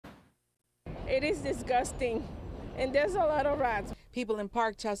It is disgusting, and there's a lot of rats. People in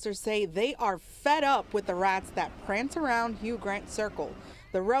Parkchester say they are fed up with the rats that prance around Hugh Grant Circle.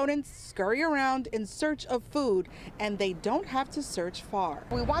 The rodents scurry around in search of food, and they don't have to search far.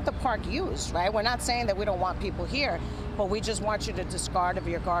 We want the park used, right? We're not saying that we don't want people here, but we just want you to discard of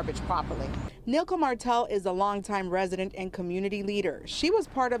your garbage properly. Nilka Martel is a longtime resident and community leader. She was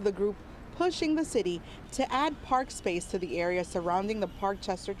part of the group pushing the city to add park space to the area surrounding the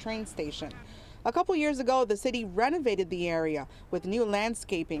Parkchester train station. A couple years ago, the city renovated the area with new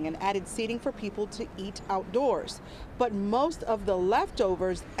landscaping and added seating for people to eat outdoors. But most of the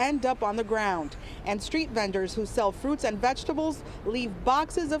leftovers end up on the ground, and street vendors who sell fruits and vegetables leave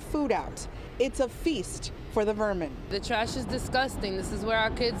boxes of food out. It's a feast for the vermin. The trash is disgusting. This is where our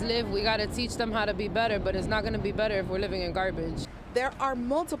kids live. We got to teach them how to be better, but it's not going to be better if we're living in garbage. There are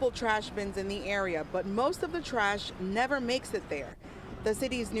multiple trash bins in the area, but most of the trash never makes it there. The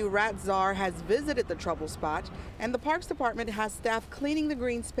city's new rat czar has visited the trouble spot, and the Parks Department has staff cleaning the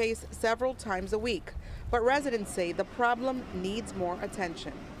green space several times a week. But residents say the problem needs more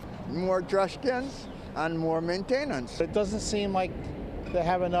attention. More trash cans and more maintenance. It doesn't seem like they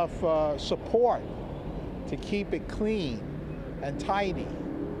have enough support to keep it clean and tidy,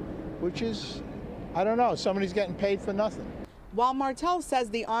 which is, I don't know, somebody's getting paid for nothing. While Martel says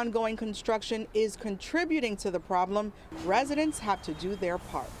the ongoing construction is contributing to the problem, residents have to do their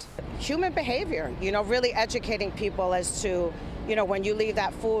part. Human behavior, really educating people as to, when you leave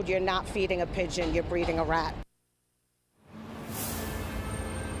that food, you're not feeding a pigeon, you're breeding a rat.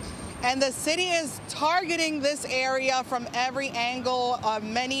 And the city is targeting this area from every angle.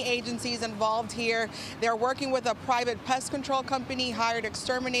 Many agencies involved here. They're working with a private pest control company, hired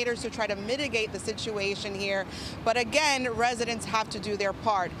exterminators to try to mitigate the situation here. But again, residents have to do their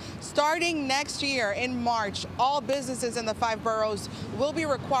part. Starting next year in March, all businesses in the 5 boroughs will be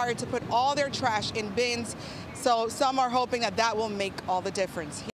required to put all their trash in bins. So some are hoping that that will make all the difference.